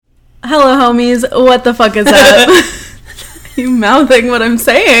Hello, homies. What the fuck is up? You mouthing what I'm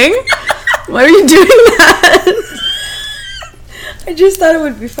saying? Why are you doing that? I just thought it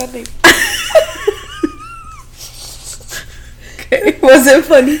would be funny. Okay. Was it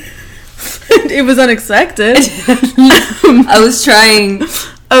funny? It was unexpected. I was trying.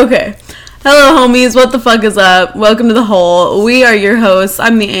 Okay. Hello, homies. What the fuck is up? Welcome to The Hole. We are your hosts.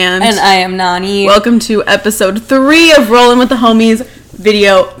 I'm the Ant. And I am Nani. Welcome to episode 3 of Rollin' with the Homies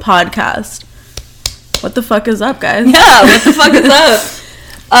video podcast. What the fuck is up, guys? Yeah, what the fuck is up?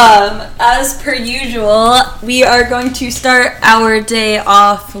 As per usual, we are going to start our day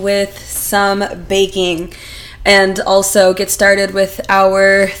off with some baking. And also get started with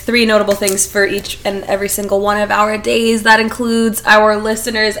our 3 notable things for each and every single one of our days. That includes our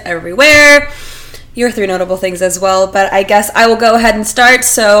listeners everywhere. Your 3 notable things as well. But I guess I will go ahead and start.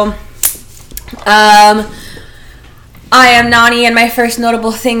 So, I am Nani, and my first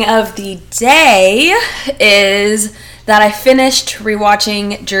notable thing of the day is that I finished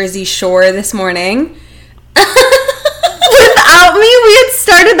rewatching Jersey Shore this morning. Without me, we had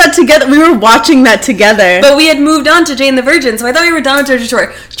started that together. We were watching that together. But we had moved on to Jane the Virgin, so I thought we were done with Jersey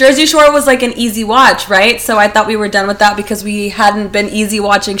Shore. Jersey Shore was like an easy watch, right? So I thought we were done with that because we hadn't been easy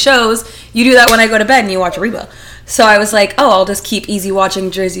watching shows. You do that when I go to bed and you watch Reba. So I was like, oh, I'll just keep easy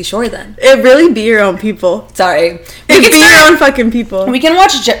watching Jersey Shore then. It really be your own people. Sorry. It be your own fucking people. We can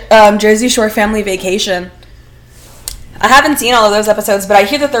watch Jersey Shore Family Vacation. I haven't seen all of those episodes, but I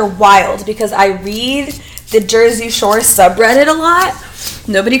hear that they're wild because I read the Jersey Shore subreddit a lot.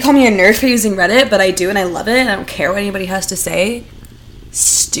 Nobody call me a nerd for using Reddit, but I do, and I love it, and I don't care what anybody has to say.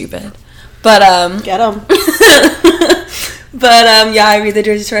 Stupid. But, Get them. But, yeah, I read the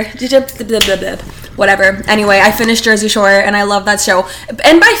Jersey Shore. Whatever. Anyway, I finished Jersey Shore, and I love that show.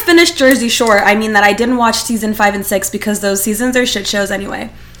 And by finished Jersey Shore, I mean that I didn't watch season 5 and 6 because those seasons are shit shows anyway.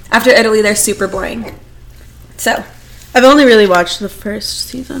 After Italy, they're super boring. So. I've only really watched the first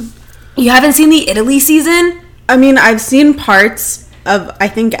season. You haven't seen the Italy season? I mean, I've seen parts of, I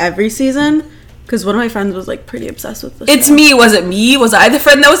think, every season, because one of my friends was, like, pretty obsessed with this It's show. me. Was it me? Was I the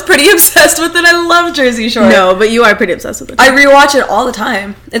friend that was pretty obsessed with it? I love Jersey Shore. No, but you are pretty obsessed with it. I rewatch it all the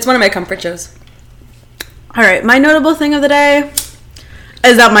time. It's one of my comfort shows. All right, my notable thing of the day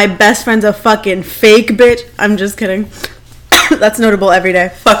is that my best friend's a fucking fake bitch. I'm just kidding. That's notable every day.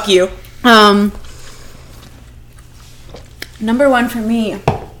 Fuck you. Number 1 for me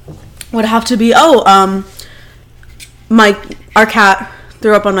would have to be, our cat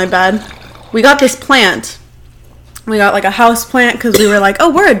threw up on my bed. We got this plant. We got, like, a house plant because we were like, oh,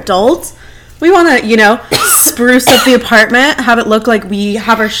 we're adults. We want to, spruce up the apartment, have it look like we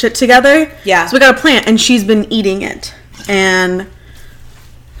have our shit together. Yeah. So we got a plant, and she's been eating it. And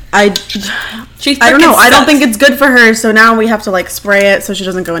I don't know. I don't think it's good for her, so now we have to, like, spray it so she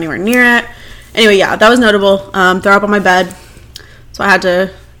doesn't go anywhere near it. Anyway, yeah, that was notable. Throw up on my bed. So I had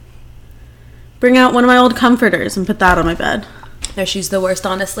to bring out one of my old comforters and put that on my bed. No, she's the worst,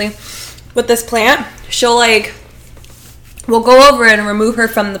 honestly. With this plant, she'll, like, we'll go over it and remove her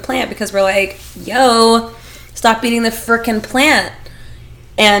from the plant because we're like, yo, stop eating the frickin' plant.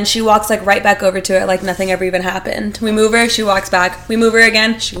 And she walks, like, right back over to it like nothing ever even happened. We move her, she walks back. We move her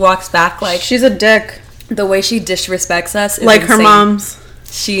again, she walks back. Like, she's a dick. The way she disrespects us is like insane. her mom's.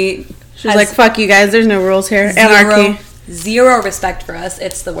 She's like, fuck you guys, there's no rules here. Anarchy. Zero respect for us.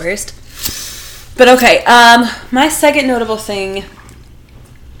 It's the worst. But okay, my second notable thing.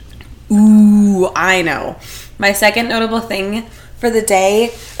 Ooh, I know. My second notable thing for the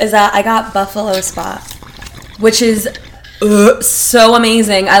day is that I got buffalo spot, which is so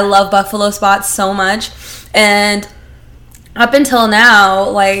amazing. I love buffalo spot so much. And up until now,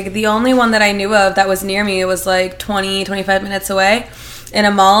 like, the only one that I knew of that was near me was like 25 minutes away in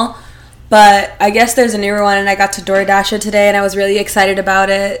a mall. But I guess there's a newer one, and I got to DoorDash it today, and I was really excited about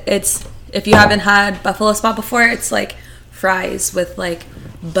it. It's, if you haven't had buffalo spot before, it's like fries with, like,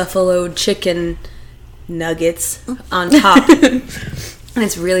 buffalo chicken nuggets on top. And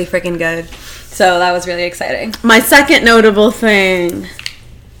it's really freaking good. So that was really exciting. My second notable thing.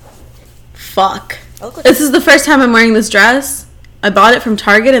 Fuck. Oh, this is the first time I'm wearing this dress. I bought it from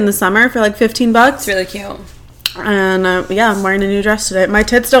Target in the summer for like $15. It's really cute. And yeah, I'm wearing a new dress today. My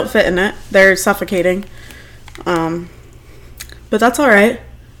tits don't fit in it. They're suffocating. But that's alright.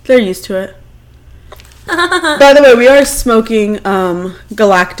 They're used to it. By the way, we are smoking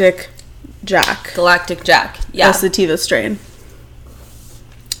Galactic Jack. Galactic Jack. Yeah. A sativa strain.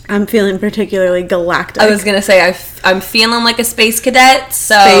 I'm feeling particularly galactic. I was going to say, I'm feeling like a space cadet,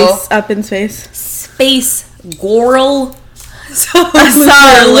 so... Space, up in space. Space girl. So I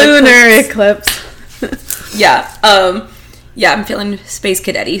saw a lunar eclipse. Yeah. Yeah, I'm feeling space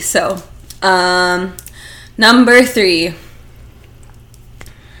cadet-y. So, number 3.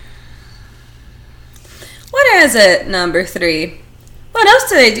 What is it, number 3? What else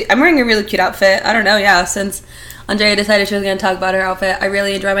did I do? I'm wearing a really cute outfit. I don't know, yeah, since Andrea decided she was going to talk about her outfit. I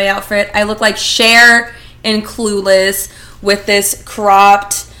really enjoy my outfit. I look like Cher in Clueless with this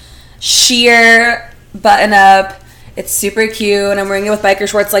cropped, sheer button-up. It's super cute, and I'm wearing it with biker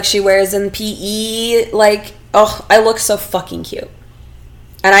shorts like she wears in PE. Like, oh, I look so fucking cute.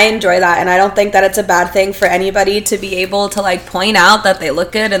 And I enjoy that, and I don't think that it's a bad thing for anybody to be able to, like, point out that they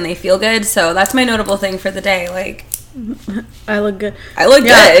look good and they feel good. So that's my notable thing for the day. Like, I look good. I look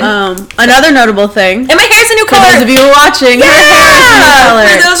good. Another notable thing. And my hair's a new color. For those of you who are watching, yeah! her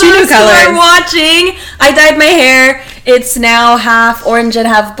hair is a new color. For those of us who are watching, I dyed my hair. It's now half orange and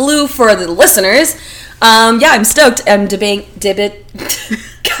half blue for the listeners. Yeah, I'm stoked. I'm dibbing.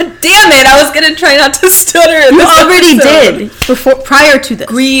 God damn it! I was gonna try not to stutter. You already did prior to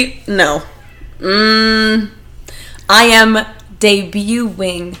this. No. I am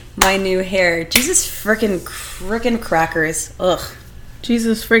debuting my new hair. Jesus freaking crackers. Ugh.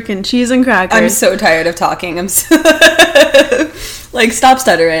 Jesus freaking cheese and crackers. I'm so tired of talking. I'm so like, stop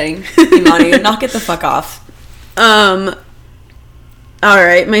stuttering, Imani. Knock it the fuck off. All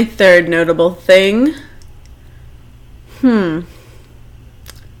right, my third notable thing.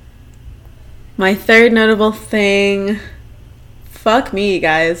 My third notable thing. Fuck me,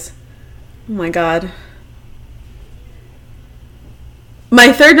 guys. Oh my god.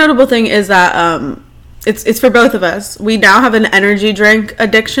 My third notable thing is that it's for both of us. We now have an energy drink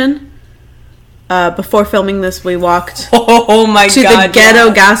addiction. Before filming this, we walked to the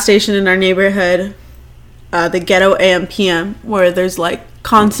ghetto gas station in our neighborhood. The ghetto AM PM, where there's like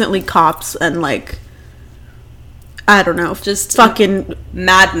constantly cops and like, I don't know, just fucking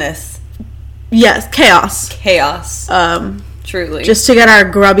madness. Yes, chaos. Truly. Just to get our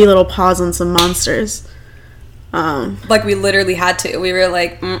grubby little paws on some monsters. Like, we literally had to. We were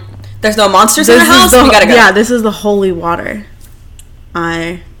like, there's no monsters in our house, we gotta go. Yeah, this is the holy water.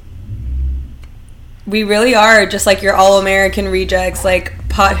 We really are just like your all-American rejects, like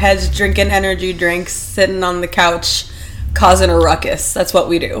potheads drinking energy drinks, sitting on the couch, causing a ruckus. That's what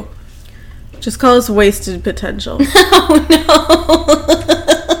we do. Just call us wasted potential. Oh, no.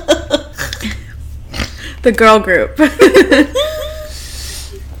 The girl group.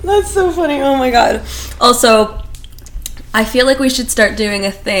 That's so funny. Oh, my God. Also, I feel like we should start doing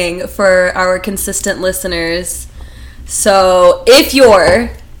a thing for our consistent listeners. So if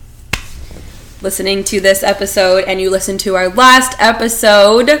you're listening to this episode and you listen to our last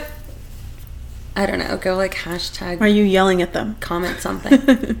episode, I don't know, go like hashtag. Are you yelling at them? Comment something.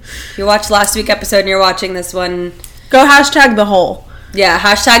 If you watched last week's episode and you're watching this one, go hashtag the whole. Yeah,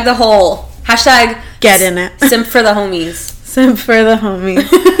 hashtag the whole. Hashtag get in it. Simp for the homies. Simp for the homies.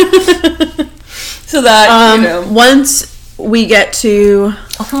 So that, you know. Once we get to...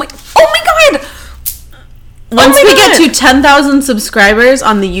 Oh my God! Once we get to 10,000 subscribers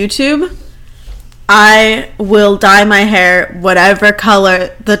on the YouTube, I will dye my hair whatever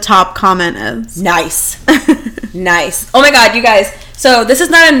color the top comment is. Nice. Nice. Oh my God, you guys. So this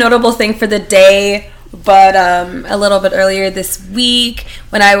is not a notable thing for the day, but a little bit earlier this week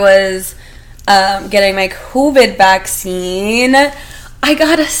when I was getting my COVID vaccine, I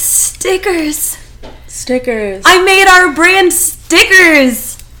got a stickers. Stickers. I made our brand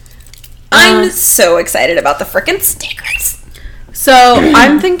stickers. I'm so excited about the frickin' stickers. So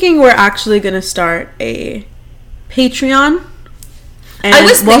I'm thinking we're actually going to start a Patreon. And I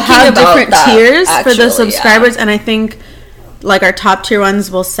was we'll have about different that, tiers actually, for the subscribers. Yeah. And I think like our top tier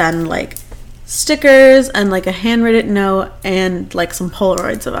ones will send like stickers and like a handwritten note and like some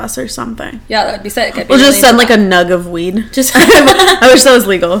Polaroids of us or something. Yeah, that would be sick. We'll just send like a nug of weed. Just I wish that was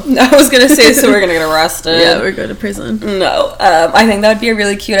legal. I was gonna say, so we're gonna get arrested. Yeah, we're going to prison. No, I think that would be a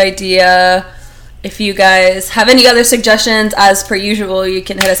really cute idea. If you guys have any other suggestions, as per usual, you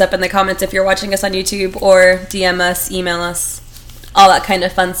can hit us up in the comments if you're watching us on YouTube, or DM us, email us, all that kind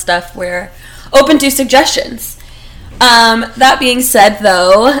of fun stuff. We're open to suggestions. That being said,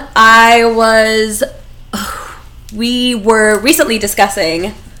 though, we were recently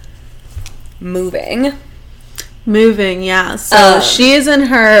discussing moving. Moving, yeah. So she is in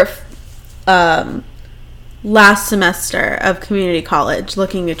her last semester of community college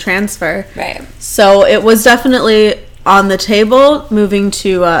looking to transfer. Right. So it was definitely on the table moving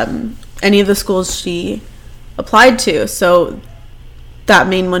to any of the schools she applied to. So that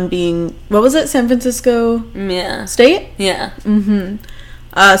main one being, what was it, San Francisco State? Yeah.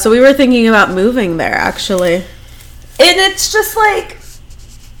 Mm-hmm. So we were thinking about moving there, actually. And it's just like,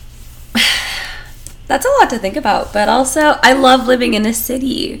 That's a lot to think about, but also I love living in a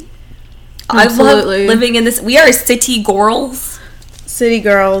city. Absolutely. I love living in this. We are city girls. City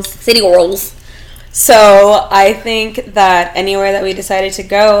girls. City girls. So I think that anywhere that we decided to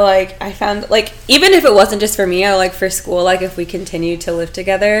go, like, I found, like, even if it wasn't just for me or, like, for school, like, if we continued to live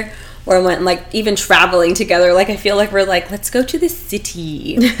together or went, like, even traveling together, like, I feel like we're like, let's go to the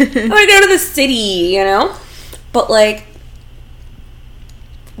city. I want to go to the city, you know? But, like,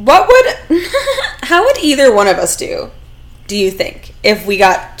 how would either one of us do you think, if we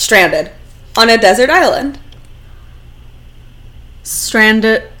got stranded on a desert island?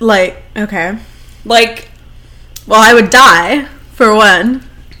 Stranded, like, okay. Like, well, I would die, for one.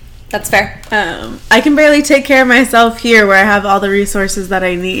 That's fair. I can barely take care of myself here where I have all the resources that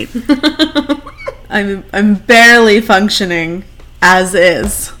I need. I'm barely functioning as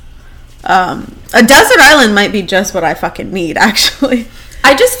is. A desert island might be just what I fucking need, actually.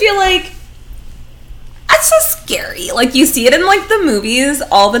 I just feel like that's so scary. Like, you see it in, like, the movies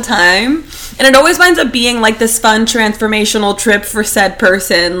all the time, and it always winds up being, like, this fun transformational trip for said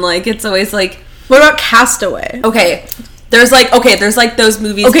person. Like, it's always, like... What about Castaway? Okay. There's, like, those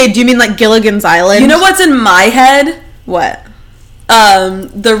movies... Okay, do you mean, like, Gilligan's Island? You know what's in my head? What?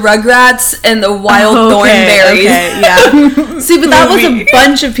 The Rugrats and the Wild Thornberries. Okay, yeah. See, but that was a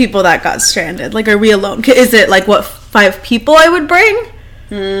bunch of people that got stranded. Like, are we alone? Is it, like, what, 5 people I would bring?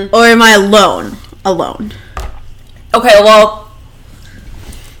 Or am I alone? Alone. Okay, well,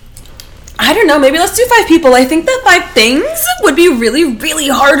 I don't know. Maybe let's do 5 people. I think that 5 things would be really, really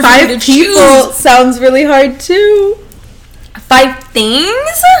hard for me to choose. 5 people sounds really hard, too. 5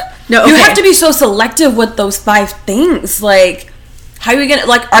 things? No, okay. You have to be so selective with those 5 things. Like, how are you gonna,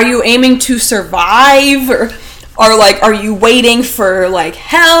 like, are you aiming to survive? Or like, are you waiting for, like,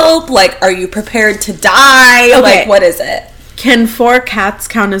 help? Like, are you prepared to die? Okay. Like, what is it? Can 4 cats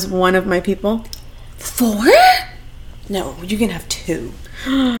count as one of my people? 4? No, you can have 2.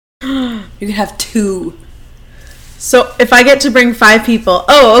 You can have 2. So, if I get to bring 5 people...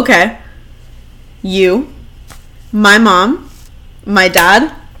 Oh, okay. You, my mom, my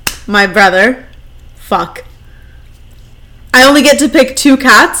dad, my brother. Fuck. I only get to pick 2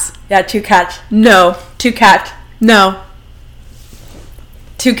 cats? Yeah, 2 cats. No. 2 cats. No.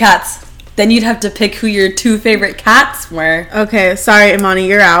 2 cats. Then you'd have to pick who your 2 favorite cats were. Okay, sorry, Imani,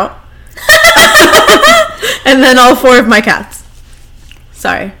 you're out. And then all 4 of my cats.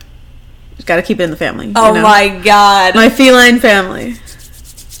 Sorry. Just gotta keep it in the family. Oh, you know? My God. My feline family.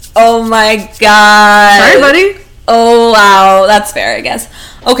 Oh my God. Sorry, buddy. Oh, wow. That's fair, I guess.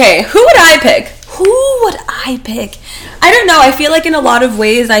 Okay, who would I pick? Who would I pick? I don't know. I feel like in a lot of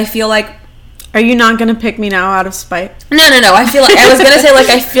ways, I feel like... Are you not going to pick me now out of spite? No. I feel like... I was going to say, like,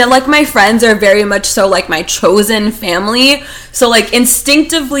 I feel like my friends are very much so, like, my chosen family. So, like,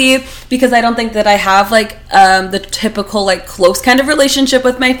 instinctively, because I don't think that I have, like, the typical, like, close kind of relationship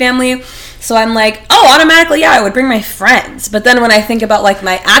with my family. So I'm like, oh, automatically, yeah, I would bring my friends. But then when I think about, like,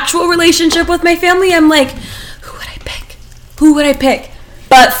 my actual relationship with my family, I'm like, who would I pick? Who would I pick?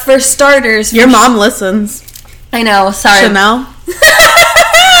 But for starters... Your mom listens. I know, sorry. Chanel?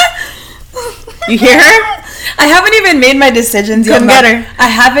 You hear her? I haven't even made my decisions yet. Come get her. I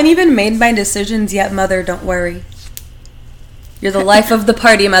haven't even made my decisions yet, Mother. Don't worry. You're the life of the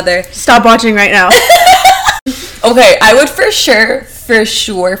party, Mother. Stop watching right now. Okay, I would for sure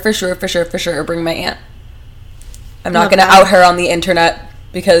bring my aunt. I'm not going to out her on the internet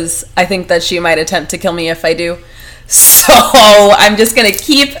because I think that she might attempt to kill me if I do. So I'm just going to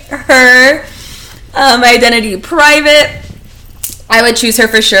keep her identity private. I would choose her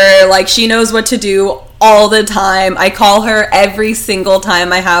for sure. Like, she knows what to do all the time. I call her every single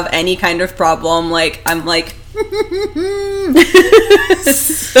time I have any kind of problem. Like, I'm like...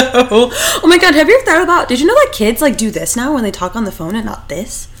 So, oh my God, have you ever thought about... Did you know that kids, like, do this now when they talk on the phone and not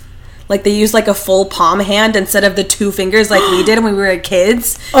this? Like, they use, like, a full palm hand instead of the 2 fingers like we did when we were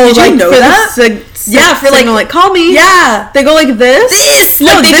kids. Oh, did like you know for that? Yeah, for signal, like, call me. Yeah. They go like this? No,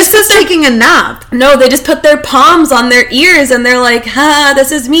 like, this is taking a nap. No, they just put their palms on their ears and they're like,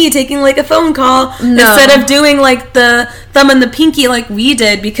 this is me taking, like, a phone call. No. Instead of doing, like, the thumb and the pinky like we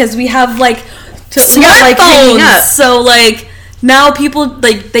did because we have, like, smartphones. Like, so, like, now people,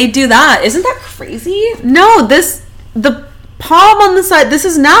 like, they do that. Isn't that crazy? No, the palm on the side, this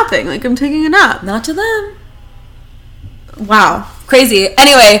is napping. Like, I'm taking a nap. Not to them. Wow. Crazy.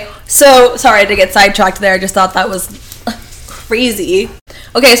 Anyway, so, sorry to get sidetracked there. I just thought that was crazy.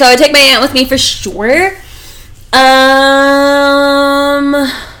 Okay, so I would take my aunt with me for sure.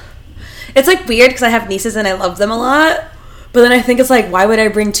 It's, like, weird because I have nieces and I love them a lot. But then I think it's like, why would I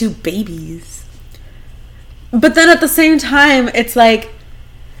bring 2 babies? But then at the same time, it's like...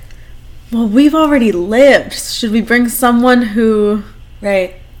 well, we've already lived. Should we bring someone who...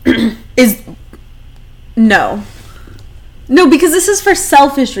 Right. is... No, because this is for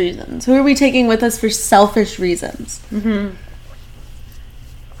selfish reasons. Who are we taking with us for selfish reasons? Mm-hmm.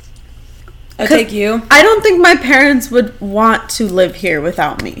 I'll take you. I don't think my parents would want to live here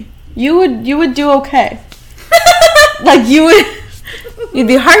without me. You would do okay. Like, you'd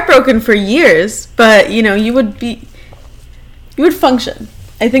be heartbroken for years, but, you would function.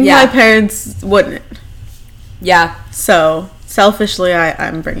 I think my parents wouldn't. Yeah. So, selfishly,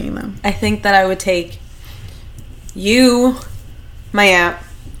 I'm bringing them. I think that I would take you, my aunt,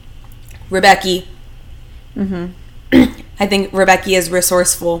 Rebecca. Mm-hmm. I think Rebecca is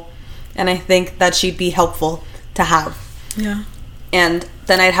resourceful, and I think that she'd be helppful to have. Yeah. And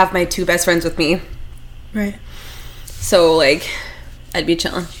then I'd have my 2 best friends with me. Right. So, like, I'd be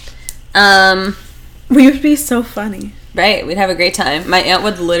chilling. We would be so funny. Right, we'd have a great time. My aunt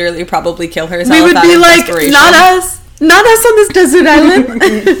would literally probably kill herself. We would be like, not us on this desert island.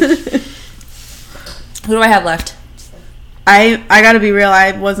 Who do I have left? I gotta be real,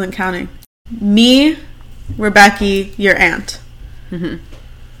 I wasn't counting. Me, Rebecca, your aunt. Mm-hmm.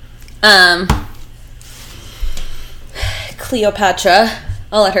 Cleopatra.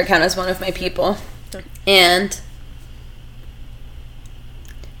 I'll let her count as one of my people. And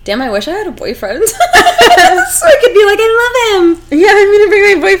damn, I wish I had a boyfriend. So I could be like, I love him. Yeah, I'm gonna bring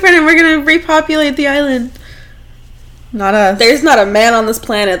my boyfriend and we're gonna repopulate the island. Not us. There's not a man on this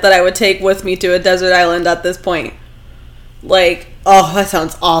planet that I would take with me to a desert island at this point. Like, oh, that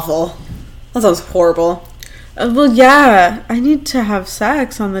sounds awful. That sounds horrible. Well, yeah. I need to have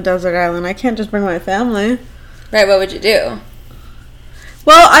sex on the desert island. I can't just bring my family. Right, what would you do?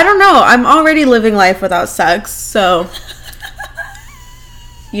 Well, I don't know. I'm already living life without sex, so...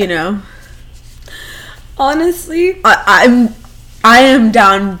 Honestly, I am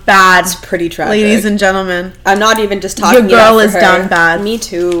down bad. It's pretty tragic. Ladies and gentlemen. I'm not even just talking. Your girl is down bad. Me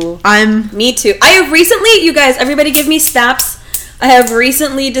too. Me too. I have recently, you guys, everybody give me snaps. I have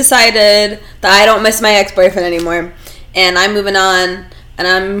recently decided that I don't miss my ex-boyfriend anymore. And I'm moving on. And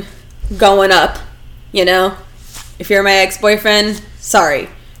I'm going up. If you're my ex-boyfriend, sorry.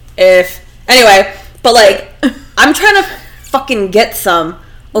 Anyway, but like, I'm trying to fucking get some.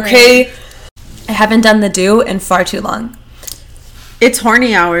 Okay? Right. I haven't done the do in far too long. It's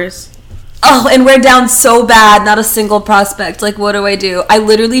horny hours. Oh, and we're down so bad. Not a single prospect. Like, what do? I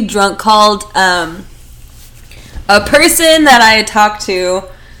literally drunk called a person that I had talked to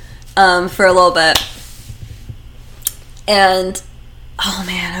for a little bit. And, oh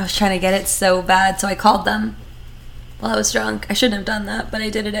man, I was trying to get it so bad. So I called them while I was drunk. I shouldn't have done that, but I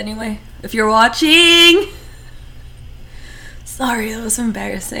did it anyway. If you're watching, sorry, that was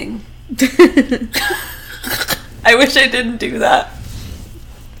embarrassing. I wish I didn't do that.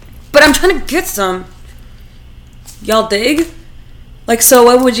 But I'm trying to get some. Y'all dig? Like, so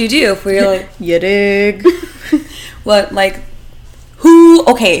what would you do if we were like... You dig? What, like... Who...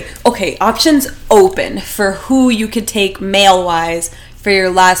 Okay, options open for who you could take male-wise for your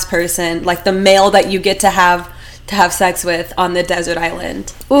last person. Like, the male that you get to have sex with on the desert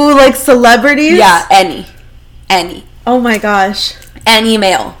island. Ooh, like celebrities? Yeah, any. Oh my gosh. Any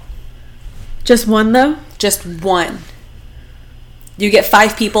male. Just one, though? Just one. You get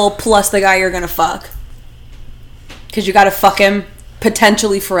 5 people plus the guy you're gonna fuck. Because you gotta fuck him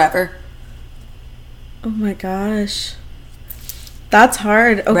potentially forever. Oh my gosh. That's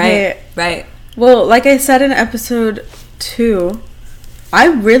hard. Okay. Right. Well, like I said in episode 2, I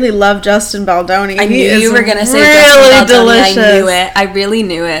really love Justin Baldoni. I knew you were gonna say really Justin Baldoni. Delicious. I knew it. I really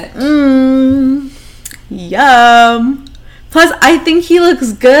knew it. Yum. Plus, I think he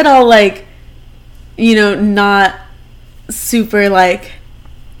looks good all like, not super like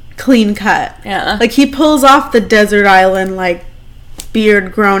clean cut. Yeah. Like he pulls off the desert island like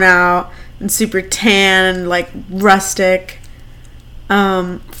beard grown out and super tan and like rustic.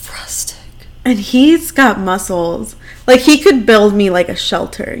 Rustic. And he's got muscles. Like he could build me like a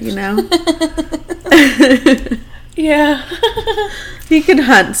shelter, Yeah. He could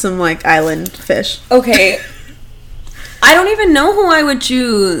hunt some like island fish. Okay. I don't even know who I would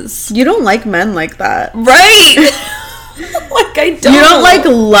choose. You don't like men like that. Right. Like I don't. You don't like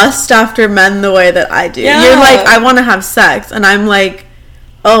lust after men the way that I do. Yeah. You're like, I want to have sex. And I'm like,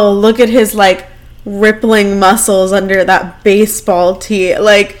 oh, look at his like rippling muscles under that baseball tee.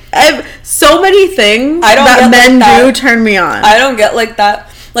 Like, so many things that men do turn me on. I don't get like that.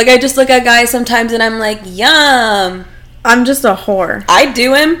 Like, I just look at guys sometimes and I'm like, yum. I'm just a whore. I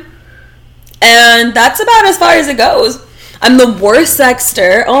do him. And that's about as far as it goes. I'm the worst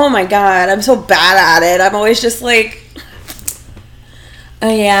sexter. Oh my god, I'm so bad at it. I'm always just like,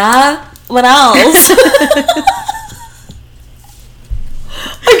 oh yeah? What else?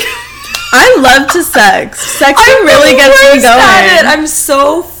 I love to sex. Sexing really gets me going. I'm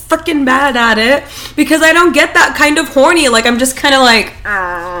so freaking bad at it because I don't get that kind of horny. Like, I'm just kind of like,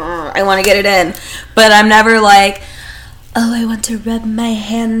 I want to get it in. But I'm never like, oh, I want to rub my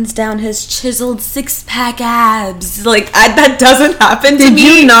hands down his chiseled six-pack abs. Like, that doesn't happen to me. Did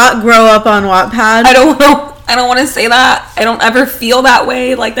you not grow up on Wattpad? I don't want to say that. I don't ever feel that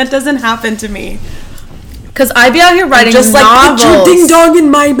way. Like, that doesn't happen to me. Because I be out here writing just novels. Like, put your ding-dong in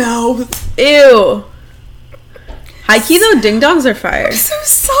my mouth. Ew. High-key, though, ding-dongs are fire. I'm so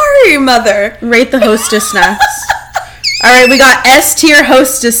sorry, mother. Rate the Hostess snacks. All right, we got S-tier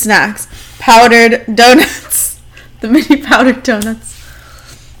Hostess snacks. Powdered donuts. The mini powdered donuts.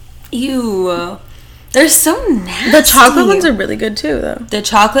 Ew. They're so nasty. The chocolate ones are really good, too, though. The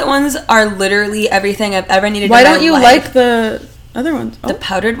chocolate ones are literally everything I've ever needed in my life. Why don't you like the other ones? The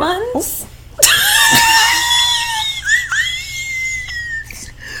powdered ones? Oh.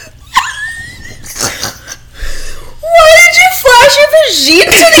 Why did you flash your vagine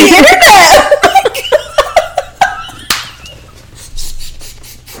to the internet?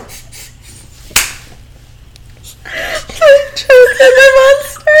 I'm choking the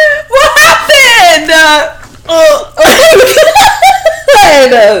monster. What happened?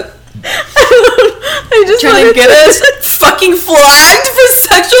 I just trying to get us fucking flagged for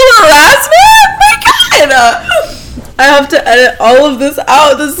sexual harassment? My God! I have to edit all of this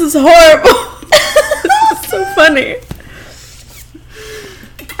out. This is horrible. This is so funny.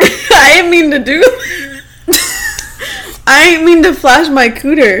 I didn't mean to do I didn't mean to flash my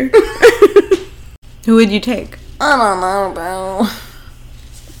cooter. Who would you take? I don't know, bro.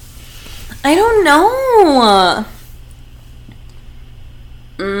 I don't know.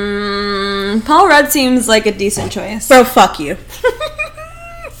 Paul Rudd seems like a decent choice. Bro, fuck you.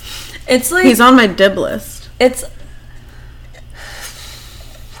 It's like... He's on my dib list. It's...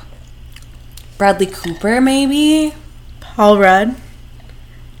 Bradley Cooper, maybe? Paul Rudd,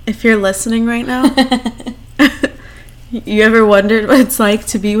 if you're listening right now, you ever wondered what it's like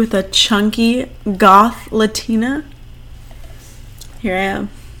to be with a chunky goth Latina? Here I am.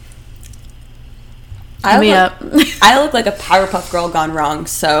 I look like a Powerpuff Girl gone wrong,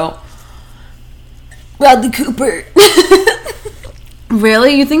 so... Bradley Cooper.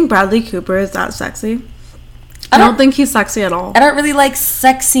 Really? You think Bradley Cooper is that sexy? I don't think he's sexy at all. I don't really like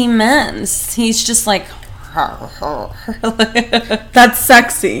sexy men. He's just like... That's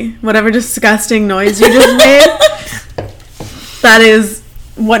sexy. Whatever disgusting noise you just made. That is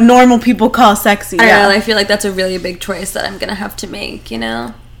what normal people call sexy. I don't know. I feel like that's a really big choice that I'm going to have to make, you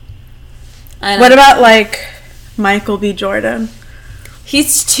know? What about, like, Michael B. Jordan?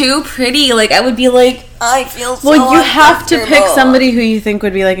 He's too pretty. Like, I would be like, I feel so Well, you have to pick somebody who you think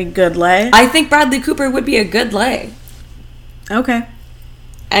would be, like, a good lay. I think Bradley Cooper would be a good lay. Okay.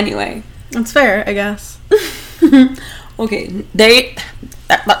 Anyway. That's fair, I guess. Okay. There you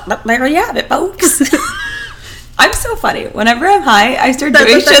have it, folks. I'm so funny. Whenever I'm high, I start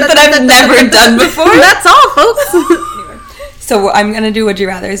doing shit that I've never done before. That's all, folks. So I'm going to do Would You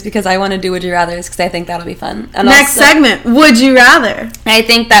Rathers because I want to do Would You Rathers because I think that'll be fun. And Next segment, Would You Rather? I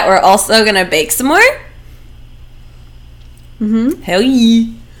think that we're also going to bake some more. Mm-hmm. Hell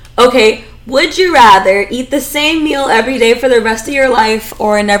yeah. Okay, would you rather eat the same meal every day for the rest of your life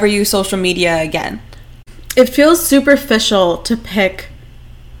or never use social media again? It feels superficial to pick,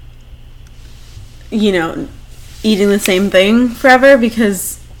 you know, eating the same thing forever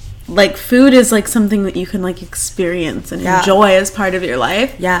because... Like, food is, like, something that you can, like, experience and enjoy as part of your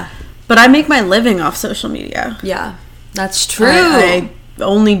life. Yeah. But I make my living off social media. Yeah. That's true. I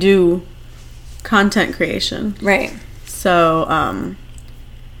only do content creation. Right. So, and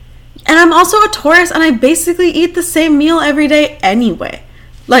I'm also a Taurus, and I basically eat the same meal every day anyway.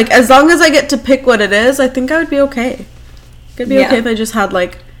 Like, as long as I get to pick what it is, I think I would be okay. It'd be okay if I just had,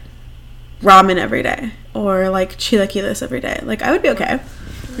 like, ramen every day. Or, like, chilaquiles every day. Like, I would be okay.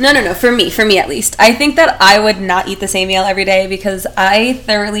 No. For me at least. I think that I would not eat the same meal every day because I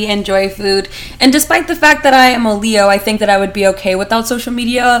thoroughly enjoy food. And despite the fact that I am a Leo, I think that I would be okay without social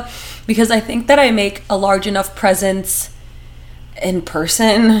media because I think that I make a large enough presence in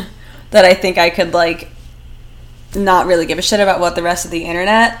person that I think I could, like, not really give a shit about what the rest of the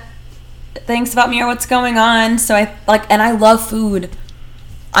internet thinks about me or what's going on. So and I love food.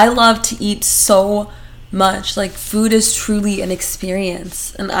 I love to eat so much. Like, food is truly an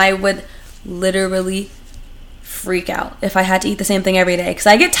experience, and I would literally freak out if I had to eat the same thing every day because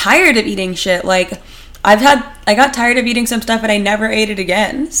I get tired of eating shit. Like, I got tired of eating some stuff and I never ate it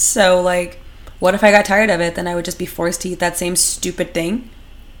again. So, like, what if I got tired of it? Then I would just be forced to eat that same stupid thing.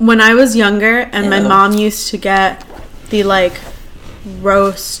 when I was younger and my mom used to get the, like,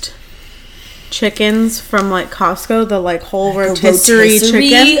 roast chickens from, like, Costco, the, like, whole rotisserie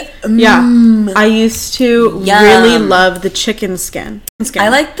chicken. Yeah. I used to really love the chicken skin. I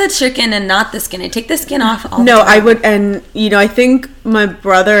like the chicken and not the skin. I take the skin off all the time. No, I would, and, you know, I think my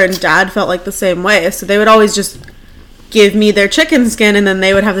brother and dad felt like the same way. So they would always just give me their chicken skin, and then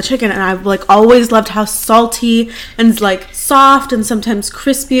they would have the chicken. And I, like, always loved how salty and, like, soft and sometimes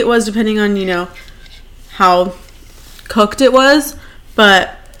crispy it was, depending on, you know, how cooked it was.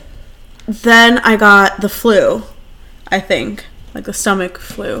 But then I got the flu, I think, like the stomach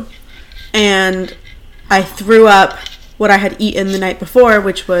flu, and I threw up what I had eaten the night before,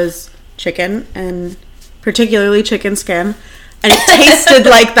 which was chicken, and particularly chicken skin, and it tasted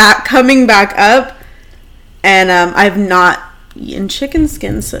like that coming back up, and I've not eaten chicken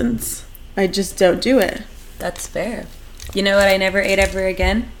skin since. I just don't do it. That's fair. You know what I never ate ever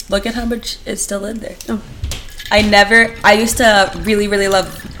again? Look at how much is still in there. Oh. I used to really, really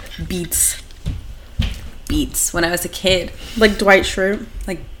love beets when I was a kid. Like Dwight Schrute?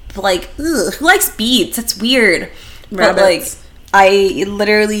 Like, ugh, who likes beets? That's weird. Rabbits. But, like, I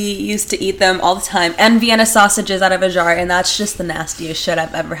literally used to eat them all the time. And Vienna sausages out of a jar, and that's just the nastiest shit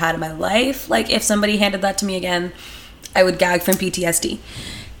I've ever had in my life. Like, if somebody handed that to me again, I would gag from PTSD.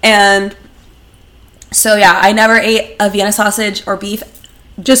 And so, yeah, I never ate a Vienna sausage or beef.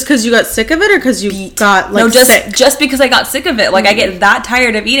 Just because you got sick of it, or because you got, like, sick? Just because I got sick of it. Like, I get that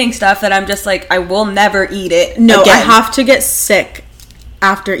tired of eating stuff that I'm just like, I will never eat it again. I have to get sick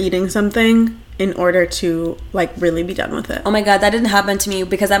after eating something in order to, like, really be done with it. Oh my God, that didn't happen to me,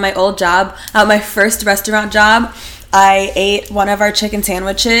 because at my old job, at my first restaurant job, I ate one of our chicken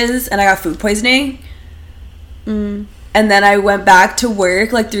sandwiches and I got food poisoning. And then I went back to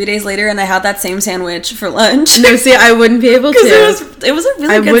work like 3 days later, and I had that same sandwich for lunch. No, see, I wouldn't be able to. It was a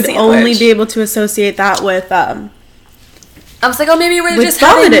really good sandwich. I would only be able to associate that with I was like, oh, maybe we're just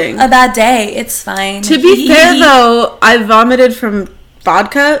vomiting. Having a bad day. It's fine. To be fair, though, I vomited from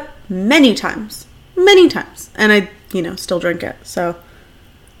vodka many times. And I, you know, still drink it, so.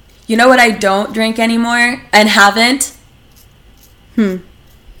 You know what I don't drink anymore and haven't?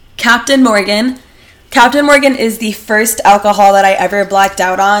 Captain Morgan. Captain Morgan is the first alcohol that I ever blacked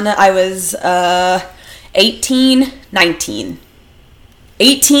out on. I was 18, I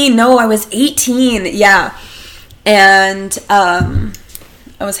was 18, yeah. And I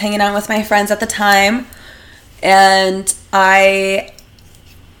was hanging out with my friends at the time, and I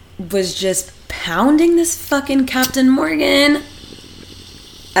was just pounding this fucking Captain Morgan,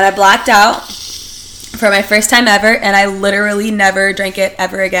 and I blacked out for my first time ever, and I literally never drank it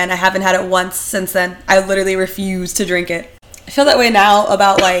ever again. I haven't had it once since then. I literally refuse to drink it. I feel that way now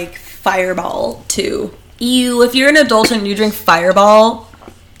about, like, Fireball, too. Ew, if you're an adult and you drink Fireball,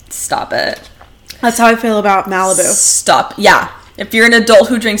 stop it. That's how I feel about Malibu. Stop. Yeah. If you're an adult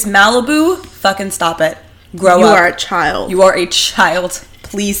who drinks Malibu, fucking stop it. Grow up. You are a child. You are a child.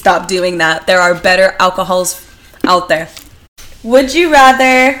 Please stop doing that. There are better alcohols out there. Would you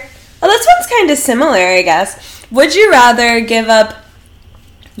rather... Oh, this one's kind of similar, I guess. Would you rather give up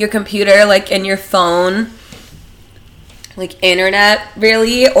your computer, like, and your phone, like, internet,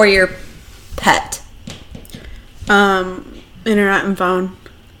 really, or your pet? Internet and phone.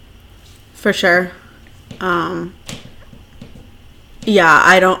 For sure. Yeah,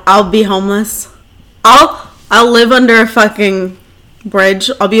 I'll be homeless. I'll live under a fucking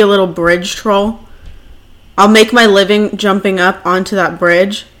bridge. I'll be a little bridge troll. I'll make my living jumping up onto that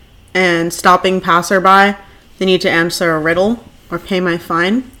bridge and stopping passerby. They need to answer a riddle or pay my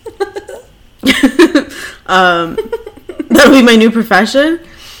fine. That'll be my new profession.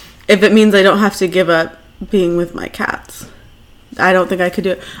 If it means I don't have to give up being with my cats. I don't think I could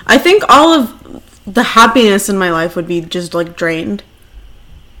do it. I think all of the happiness in my life would be just, like, drained.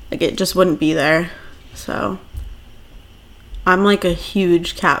 Like, it just wouldn't be there. So, I'm, like, a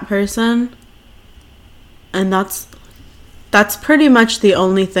huge cat person. And that's pretty much the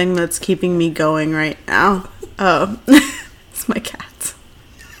only thing that's keeping me going right now. Oh, it's my cats.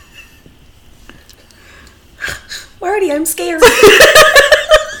 Marty, I'm scared.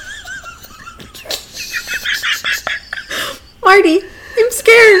 Marty, I'm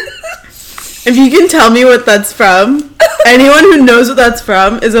scared. If you can tell me what that's from, anyone who knows what that's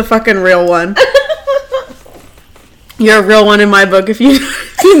from is a fucking real one. You're a real one in my book if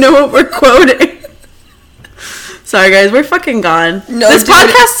you know what we're quoting. Sorry, guys, we're fucking gone. No, this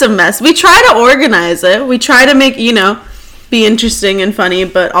podcast's a mess. We try to organize it. We try to make, you know, be interesting and funny,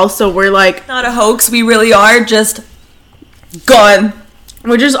 but also we're, like... Not a hoax. We really are just gone.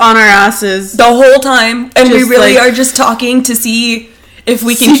 We're just on our asses. The whole time. And we really are just talking to see if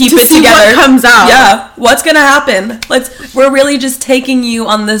we can keep it together. What comes out. Yeah, what's gonna happen? We're really just taking you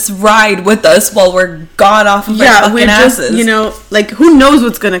on this ride with us while we're gone off of our fucking asses. Just, like, who knows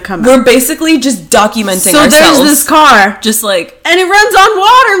what's gonna come out. We're basically just documenting ourselves. So there's this car. Just like... And it runs on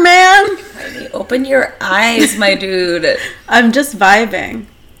water, man! Open your eyes, my dude. I'm just vibing.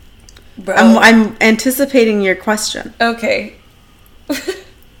 Bro. I'm anticipating your question. Okay.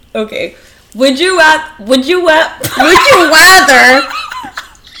 Okay. Would you rather...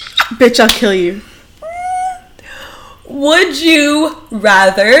 Bitch, I'll kill you. Would you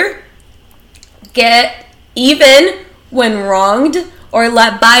rather get even when wronged or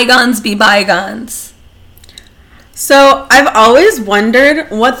let bygones be bygones? So, I've always wondered,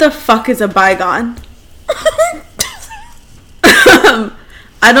 what the fuck is a bygone?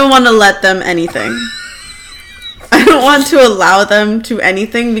 I don't want to let them anything. I don't want to allow them to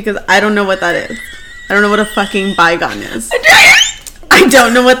anything because I don't know what that is. I don't know what a fucking bygone is. I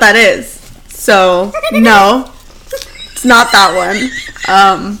don't know what that is. So, no. It's not that one.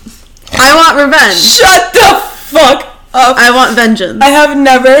 I want revenge. Shut the fuck up. I want vengeance. I have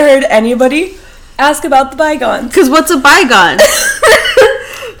never heard anybody ask about the bygones. Because what's a bygone?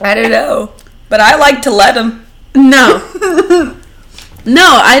 I don't know. But I like to let them. No.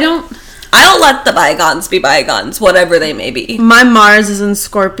 No, I don't let the bygones be bygones, whatever they may be. My Mars is in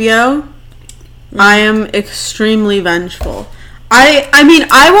Scorpio. I am extremely vengeful. I mean,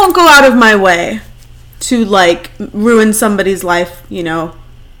 I won't go out of my way to, like, ruin somebody's life,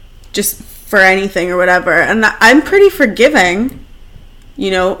 just for anything or whatever. And I'm pretty forgiving,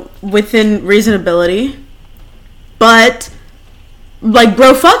 within reasonability. But, like,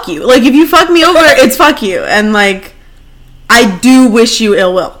 bro, fuck you. Like, if you fuck me over, it's fuck you. And, like, I do wish you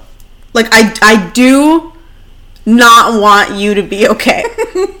ill will. Like, I do not want you to be okay.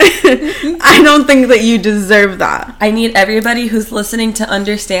 I don't think that you deserve that. I need everybody who's listening to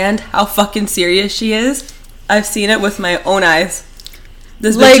understand how fucking serious she is. I've seen it with my own eyes.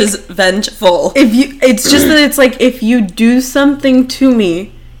 This bitch is vengeful. It's just that it's like, if you do something to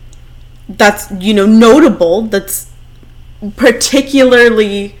me that's, notable, that's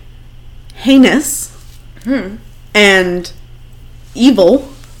particularly heinous and evil...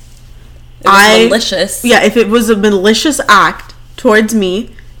 malicious. Yeah, if it was a malicious act towards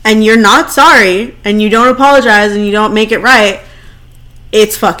me, and you're not sorry, and you don't apologize, and you don't make it right,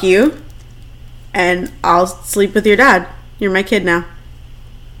 it's fuck you, and I'll sleep with your dad. You're my kid now.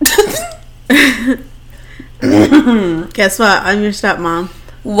 Guess what? I'm your stepmom.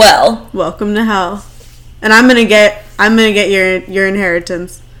 Well, welcome to hell. And I'm gonna get your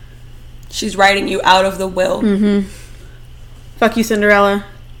inheritance. She's writing you out of the will. Mm-hmm. Fuck you, Cinderella.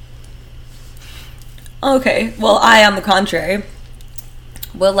 Okay, well, I, on the contrary,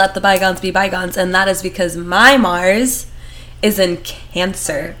 will let the bygones be bygones, and that is because my Mars is in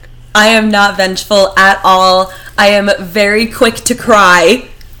Cancer. I am not vengeful at all. I am very quick to cry.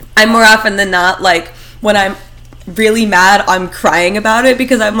 I'm more often than not, like, when I'm really mad, I'm crying about it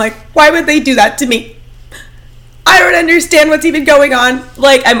because I'm like, why would they do that to me? I don't understand what's even going on.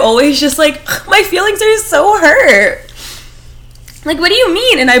 Like, I'm always just like, my feelings are so hurt. Like, what do you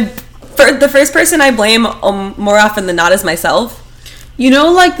mean? And the first person I blame more often than not is myself.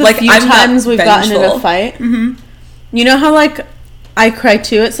 Like the few times we've gotten in a fight? Mm-hmm. You know how, like, I cry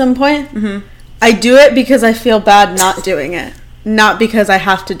too at some point? Mm-hmm. I do it because I feel bad not doing it. Not because I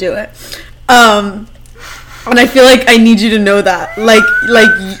have to do it. And I feel like I need you to know that. Like,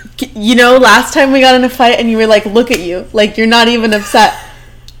 last time we got in a fight and you were like, look at you. Like, you're not even upset.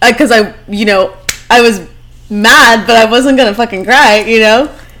 Because I was mad, but I wasn't gonna fucking cry, And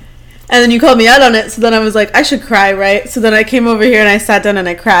then you called me out on it, so then I was like, I should cry, right? So then I came over here and I sat down and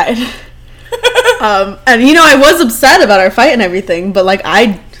I cried. And, I was upset about our fight and everything, but, like,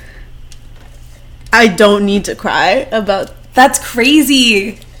 I don't need to cry about... That's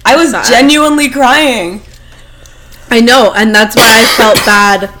crazy. I was genuinely crying. I know, and that's why I felt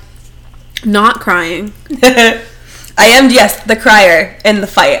bad not crying. I am, yes, the crier in the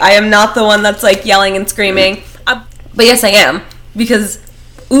fight. I am not the one that's, like, yelling and screaming. But yes, I am. Because,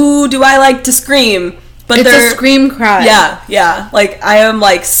 ooh, do I like to scream. But it's a scream cry. Yeah. Like, I am,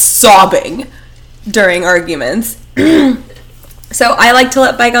 like, sobbing during arguments. So I like to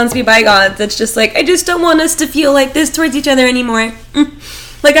let bygones be bygones. It's just like, I just don't want us to feel like this towards each other anymore.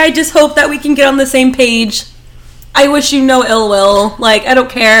 Like, I just hope that we can get on the same page. I wish you no ill will. Like, I don't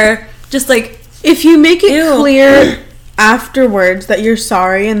care. Just, like... If you make it clear afterwards that you're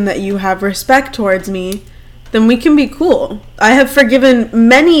sorry and that you have respect towards me, then we can be cool. I have forgiven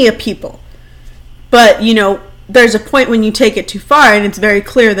many a people. But, there's a point when you take it too far and it's very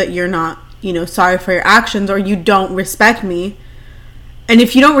clear that you're not, sorry for your actions or you don't respect me. And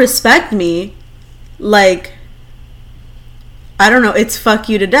if you don't respect me, like, I don't know, it's fuck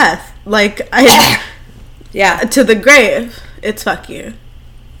you to death. Like, yeah, to the grave, it's fuck you.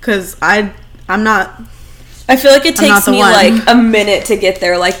 Because I'm not... I feel like it takes me, like, a minute to get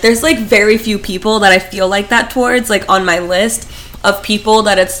there. Like, there's, like, very few people that I feel like that towards, like, on my list of people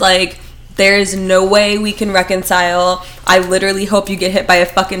that it's, like, there's no way we can reconcile. I literally hope you get hit by a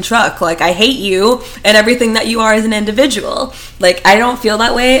fucking truck. Like, I hate you and everything that you are as an individual. Like, I don't feel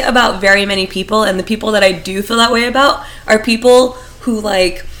that way about very many people, and the people that I do feel that way about are people who,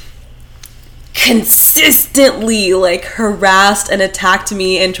 like, consistently, like, harassed and attacked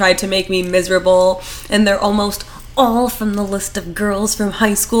me and tried to make me miserable, and they're almost all from the list of girls from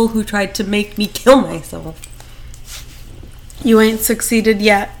high school who tried to make me kill myself. You ain't succeeded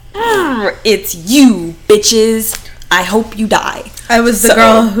yet. It's you, bitches. I hope you die. I was the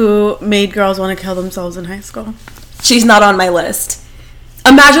girl who made girls want to kill themselves in high school. She's not on my list.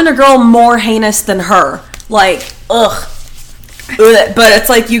 Imagine a girl more heinous than her. Like, ugh. But it's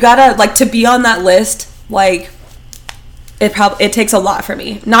like, you gotta, like, to be on that list, like, it takes a lot for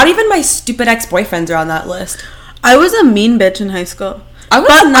me. Not even my stupid ex-boyfriends are on that list. I was a mean bitch in high school. I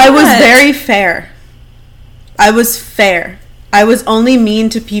was very fair. I was fair. I was only mean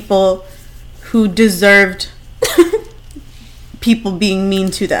to people who deserved people being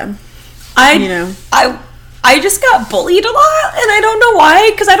mean to them. I just got bullied a lot, and I don't know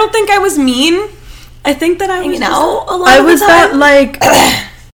why, because I don't think I was mean. I think that I was out a lot I of the was time. that,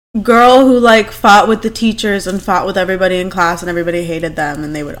 like, girl who, like, fought with the teachers and fought with everybody in class, and everybody hated them,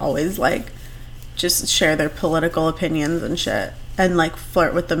 and they would always, like, just share their political opinions and shit, and, like,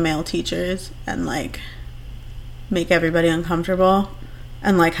 flirt with the male teachers, and, like, make everybody uncomfortable,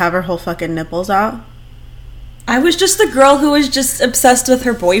 and, like, have her whole fucking nipples out. I was just the girl who was just obsessed with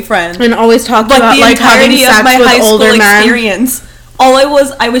her boyfriend. And always talked about, like, having sex with older men.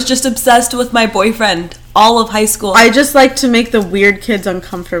 I was just obsessed with my boyfriend all of high school. I just like to make the weird kids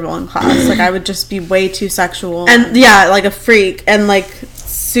uncomfortable in class. Like, I would just be way too sexual. And, yeah, like a freak. And, like,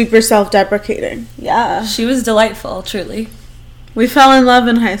 super self-deprecating. Yeah. She was delightful, truly. We fell in love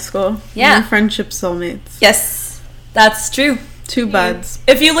in high school. Yeah. We were friendship soulmates. Yes, that's true. Two buds.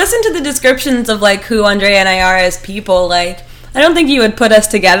 If you listen to the descriptions of, like, who Andrea and I are as people, like, I don't think you would put us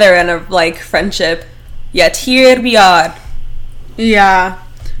together in a, like, friendship. Yet here we are. Yeah.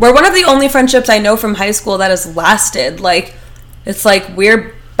 We're one of the only friendships I know from high school that has lasted. Like, it's like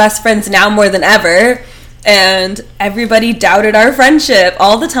we're best friends now more than ever, and everybody doubted our friendship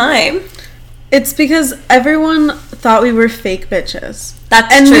all the time. It's because everyone thought we were fake bitches.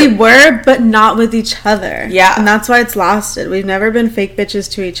 That's true. We were, but not with each other. Yeah. And that's why it's lasted. We've never been fake bitches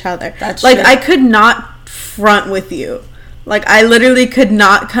to each other. That's like, true. I could not front with you. Like, I literally could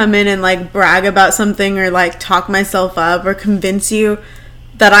not come in and, like, brag about something or, like, talk myself up or convince you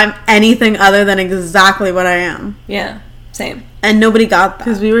that I'm anything other than exactly what I am. Yeah, same. And nobody got that.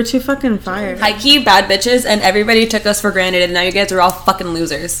 Because we were too fucking fired. High-key bad bitches, and everybody took us for granted, and now you guys are all fucking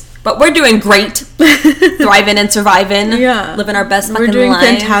losers. But we're doing great. Thriving and surviving. Yeah. Living our best fucking lives. We're doing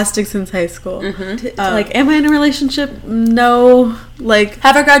fantastic since high school. Mm-hmm. Like, am I in a relationship? No. Like,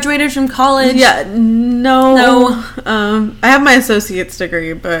 have I graduated from college? Yeah, no. I have my associate's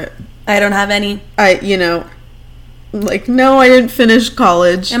degree, but I don't have any. No, I didn't finish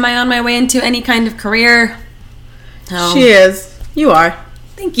college. Am I on my way into any kind of career? No. She is. You are.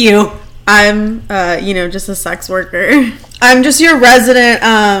 Thank you. I'm, just a sex worker. I'm just your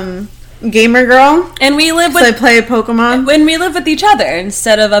resident, gamer girl. And we live with... So I play Pokemon. When we live with each other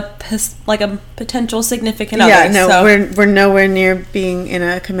instead of a potential significant other. Yeah, no, so. We're nowhere near being in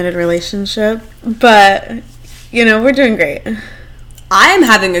a committed relationship. But, we're doing great. I'm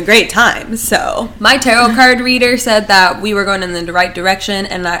having a great time, so... My tarot card reader said that we were going in the right direction,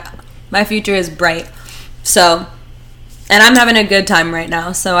 and my future is bright. So... And I'm having a good time right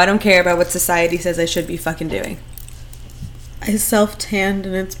now, so I don't care about what society says I should be fucking doing. I self-tanned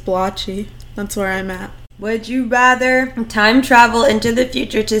and it's blotchy. That's where I'm at. Would you rather time travel into the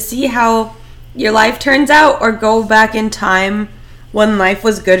future to see how your life turns out, or go back in time when life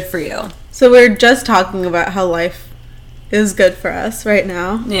was good for you? So we're just talking about how life is good for us right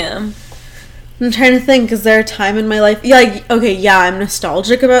now. Yeah. I'm trying to think, is there a time in my life? Yeah, I'm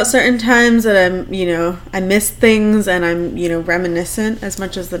nostalgic about certain times, and I'm, I miss things, and I'm, reminiscent as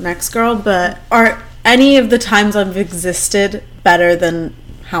much as the next girl, but are any of the times I've existed better than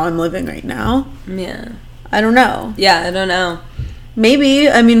how I'm living right now? Yeah. I don't know. Yeah, I don't know. Maybe.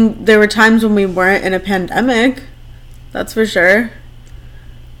 I mean, there were times when we weren't in a pandemic. That's for sure.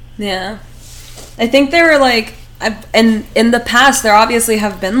 Yeah. I think there were, and in the past, there obviously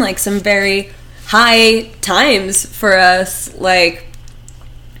have been, some very... high times for us,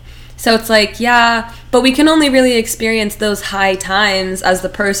 So it's like, yeah, but we can only really experience those high times as the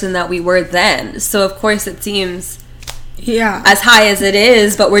person that we were then. So of course it seems as high as it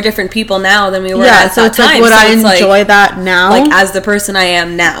is, but we're different people now than we were at so that it's time. Like, would so I enjoy that now? Like, as the person I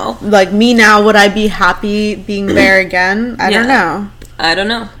am now. Like, me now, would I be happy being there again? I don't know. I don't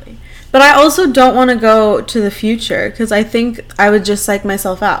know. But I also don't want to go to the future, because I think I would just psych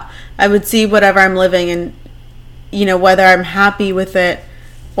myself out. I would see whatever I'm living, and, you know, whether I'm happy with it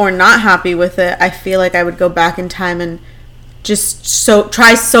or not happy with it, I feel like I would go back in time and just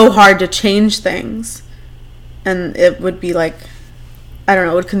try so hard to change things. And it would be like, I don't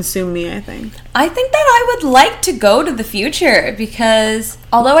know, it would consume me, I think. I think that I would like to go to the future, because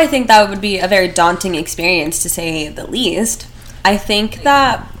although I think that would be a very daunting experience, to say the least, I think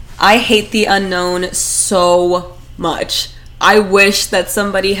that I hate the unknown so much. I wish that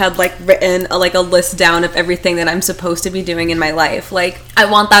somebody had, like, written a list down of everything that I'm supposed to be doing in my life. Like, I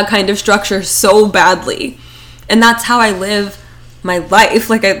want that kind of structure so badly. And that's how I live my life.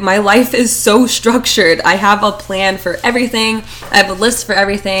 Like, my life is so structured. I have a plan for everything. I have a list for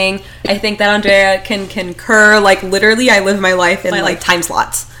everything. I think that Andrea can concur. Like, literally, I live my life in, like, time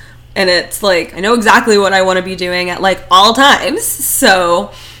slots. And it's, like, I know exactly what I want to be doing at, like, all times.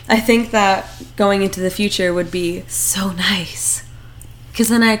 So I think that going into the future would be so nice, because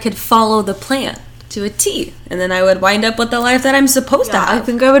then I could follow the plan to a T, and then I would wind up with the life that I'm supposed to have. I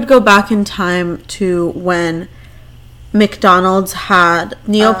think I would go back in time to when McDonald's had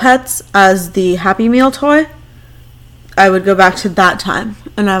Neopets as the Happy Meal toy. I would go back to that time,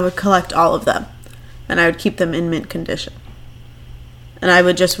 and I would collect all of them, and I would keep them in mint condition. And I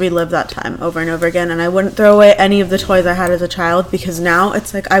would just relive that time over and over again. And I wouldn't throw away any of the toys I had as a child, because now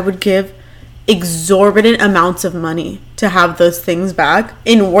it's like I would give exorbitant amounts of money to have those things back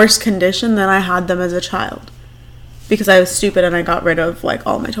in worse condition than I had them as a child, because I was stupid and I got rid of, like,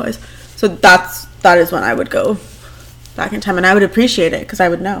 all my toys. So that is when I would go back in time, and I would appreciate it, because I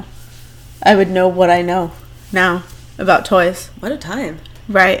would know what I know now about toys. What a time.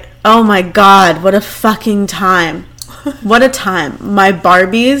 Right. Oh my god, what a fucking time. What a time. My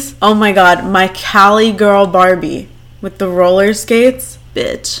Barbies. Oh my god. My Cali girl Barbie with the roller skates.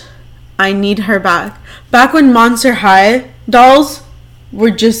 Bitch. I need her back. Back when Monster High dolls were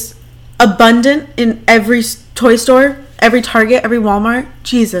just abundant in every toy store, every Target, every Walmart.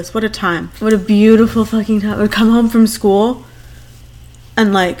 Jesus, what a time. What a beautiful fucking time. I would come home from school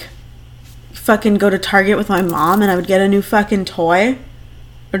and, like, fucking go to Target with my mom, and I would get a new fucking toy.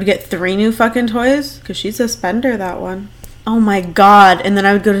 I would get 3 new fucking toys, because she's a spender, that one. Oh my god. And then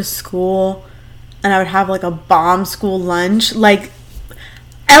I would go to school, and I would have, like, a bomb school lunch. Like,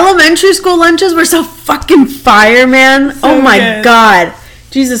 elementary school lunches were so fucking fire, man. So oh my god.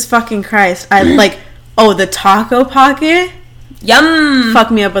 Jesus fucking Christ. I, like, the Taco Pocket. Yum. Fuck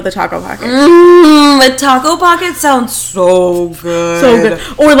me up with the Taco Pocket. The Taco Pocket sounds so good. So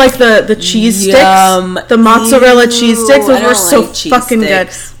good. Or, like, the cheese sticks. The mozzarella cheese sticks. Those were so fucking good.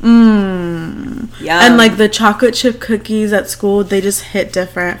 Yum. And, like, the chocolate chip cookies at school, they just hit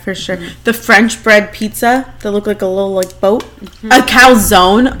different, for sure. The French bread pizza that looked like a little, like, boat. A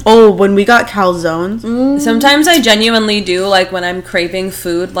calzone. Oh, when we got calzones. Sometimes I genuinely do, like, when I'm craving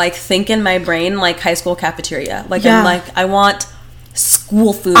food, like, think in my brain, like, high school cafeteria. Like, I'm like, I want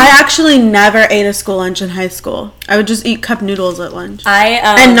school food. I actually never ate a school lunch in high school. I would just eat cup noodles at lunch.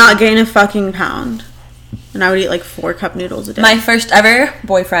 And not gain a fucking pound. And I would eat, like, 4 cup noodles a day. My first ever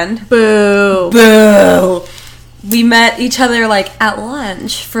boyfriend. Boo. Boo. We met each other, like, at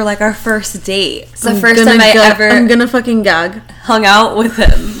lunch for, like, our first date. It's the first time I'm gonna fucking gag. Hung out with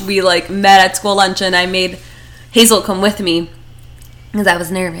him. We, like, met at school lunch, and I made Hazel come with me, because I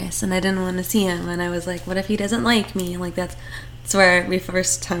was nervous, and I didn't want to see him. And I was like, what if he doesn't like me? Like, that's where we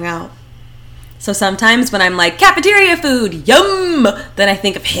first hung out. So sometimes when I'm like, cafeteria food, yum, then I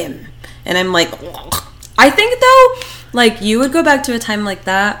think of him. And I'm like, ugh. I think, though, like, you would go back to a time like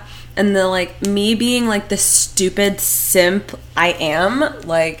that, and the, like, me being, like, the stupid simp I am,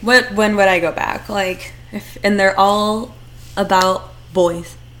 like, when would I go back? Like, and they're all about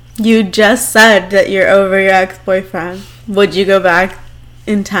boys. You just said that you're over your ex-boyfriend. Would you go back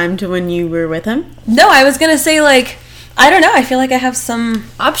in time to when you were with him? No, I was gonna say, like, I don't know, I feel like I have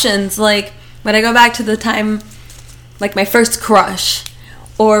some options. Like, would I go back to the time, like, my first crush?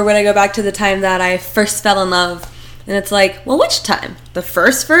 Or would I go back to the time that I first fell in love? And it's like, well, which time? The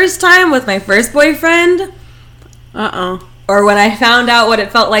first time with my first boyfriend? Or when I found out what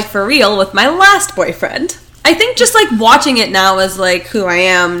it felt like for real with my last boyfriend? I think just, like, watching it now is, like, who I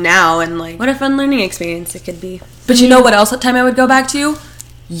am now, and, like, what a fun learning experience it could be. But you know what else time I would go back to?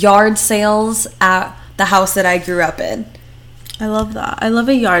 Yard sales at the house that I grew up in. I love that. I love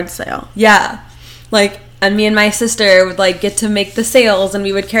a yard sale. Yeah. Like, and me and my sister would, like, get to make the sales, and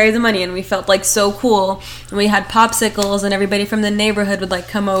we would carry the money, and we felt, like, so cool. And we had popsicles, and everybody from the neighborhood would, like,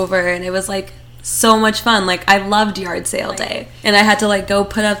 come over, and it was, like, so much fun. Like, I loved yard sale day. And I had to, like, go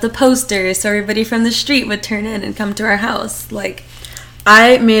put up the posters so everybody from the street would turn in and come to our house. Like,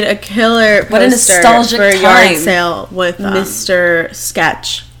 I made a killer what a poster nostalgic for a time. yard sale with Mr.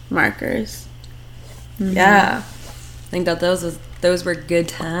 Sketch markers. Mm-hmm. Yeah. I think that those were good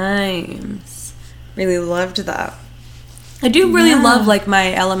times. Really loved that. I do really love, like,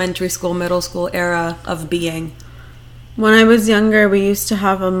 my elementary school, middle school era of being. When I was younger, we used to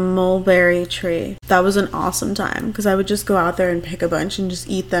have a mulberry tree. That was an awesome time because I would just go out there and pick a bunch and just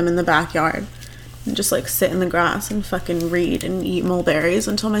eat them in the backyard and just, like, sit in the grass and fucking read and eat mulberries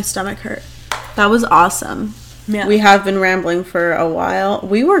until my stomach hurt. That was awesome. Yeah. We have been rambling for a while.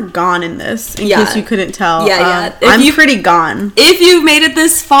 We were gone in this, in case you couldn't tell. Yeah. I'm pretty gone. If you've made it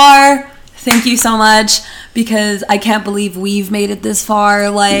this far, thank you so much, because I can't believe we've made it this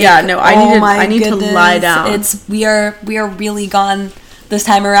far. Like, yeah, no, I need to lie down. We are really gone this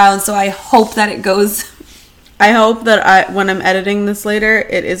time around, so I hope that it goes. I hope that when I'm editing this later,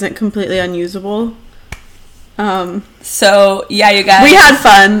 it isn't completely unusable. So yeah, you guys, we had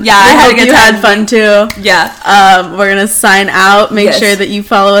fun. Yeah, I hope you had fun too. Yeah. We're gonna sign out. Make sure that you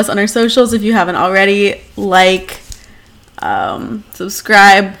follow us on our socials if you haven't already. Like,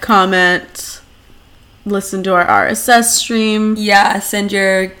 subscribe, comment, listen to our RSS stream. Yeah, send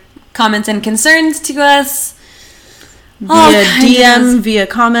your comments and concerns to us via DM, via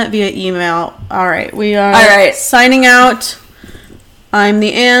comment, via email. All right, we are signing out. I'm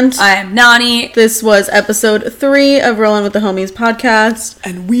the Ant. I'm Nani. This was episode 3 of Rollin' with the Homies podcast.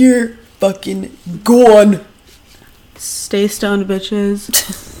 And we're fucking gone. Stay stoned, bitches.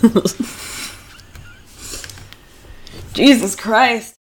 Jesus Christ.